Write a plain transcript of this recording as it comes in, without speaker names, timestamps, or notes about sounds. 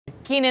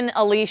Keenan,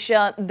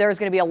 Alicia, there's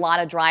going to be a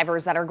lot of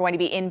drivers that are going to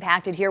be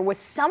impacted here with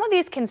some of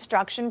these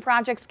construction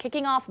projects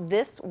kicking off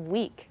this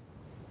week.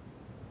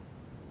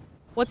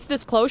 What's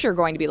this closure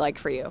going to be like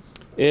for you?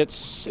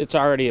 It's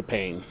already a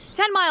pain.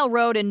 10 Mile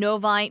Road in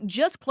Novi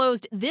just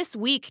closed this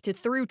week to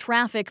through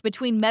traffic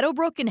between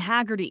Meadowbrook and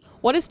Haggerty.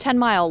 What is 10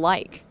 Mile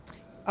like?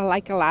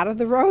 Like a lot of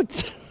the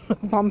roads.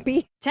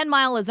 Bumpy. 10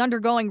 Mile is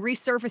undergoing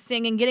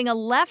resurfacing and getting a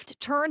left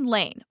turn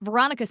lane.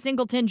 Veronica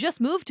Singleton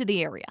just moved to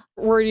the area.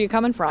 Where are you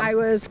coming from? I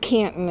was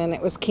Canton, and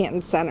it was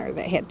Canton Center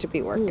that had to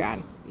be worked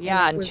on.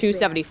 Yeah, and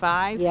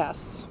 275?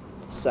 Yes.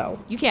 So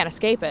you can't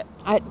escape it.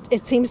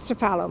 It seems to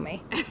follow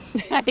me.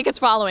 I think it's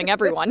following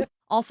everyone.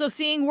 Also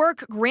seeing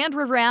work, Grand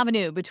River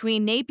Avenue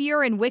between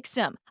Napier and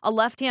Wixom. A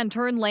left-hand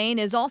turn lane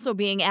is also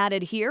being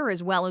added here,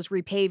 as well as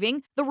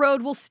repaving. The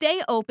road will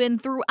stay open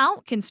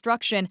throughout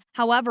construction.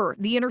 However,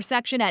 the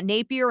intersection at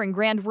Napier and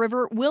Grand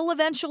River will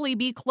eventually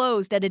be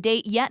closed at a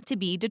date yet to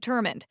be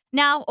determined.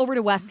 Now over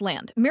to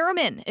Westland.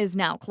 Merriman is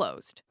now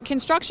closed.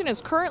 Construction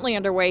is currently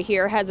underway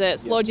here. Has it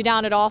slowed you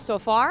down at all so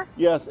far?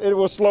 Yes, it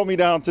will slow me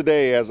down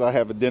today as I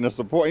have a dentist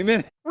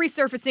appointment.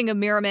 Resurfacing of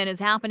Merriman is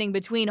happening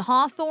between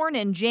Hawthorne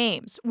and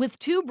James, with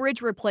 2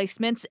 bridge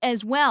replacements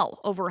as well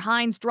over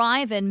Hines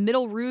Drive and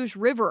Middle Rouge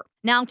River.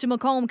 Now to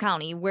Macomb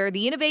County, where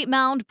the Innovate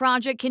Mound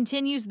project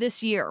continues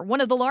this year,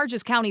 one of the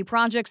largest county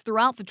projects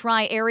throughout the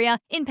Tri-area,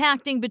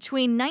 impacting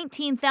between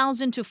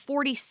 19,000 to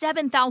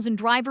 47,000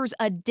 drivers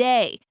a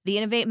day. The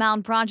Innovate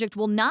Mound project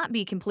will not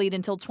be complete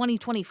until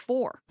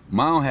 2024.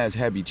 Mound has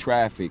heavy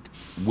traffic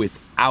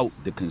without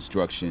the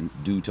construction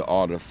due to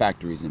all the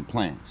factories and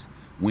plants.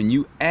 When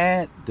you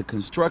add the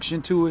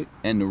construction to it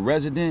and the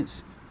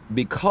residents,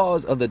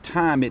 because of the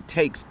time it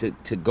takes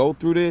to go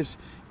through this,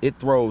 it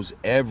throws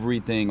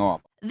everything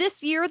off.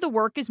 This year, the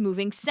work is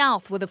moving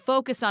south with a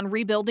focus on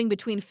rebuilding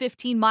between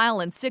 15 Mile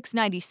and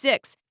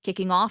 696,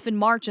 kicking off in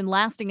March and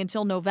lasting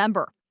until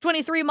November.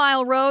 23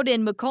 Mile Road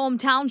in Macomb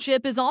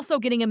Township is also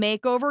getting a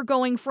makeover,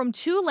 going from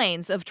 2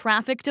 lanes of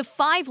traffic to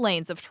 5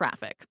 lanes of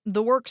traffic.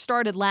 The work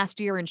started last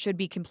year and should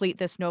be complete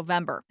this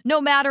November. No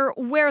matter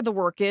where the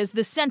work is,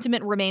 the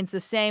sentiment remains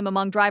the same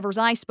among drivers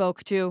I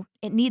spoke to.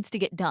 It needs to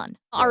get done.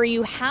 Are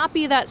you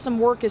happy that some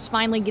work is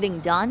finally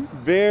getting done?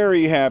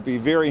 Very happy,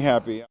 very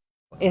happy.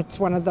 It's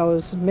one of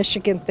those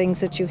Michigan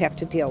things that you have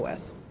to deal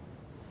with.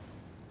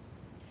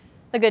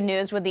 The good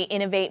news with the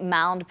Innovate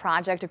Mound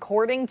project,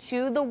 according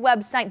to the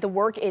website, the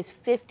work is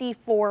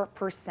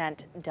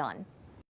 54% done.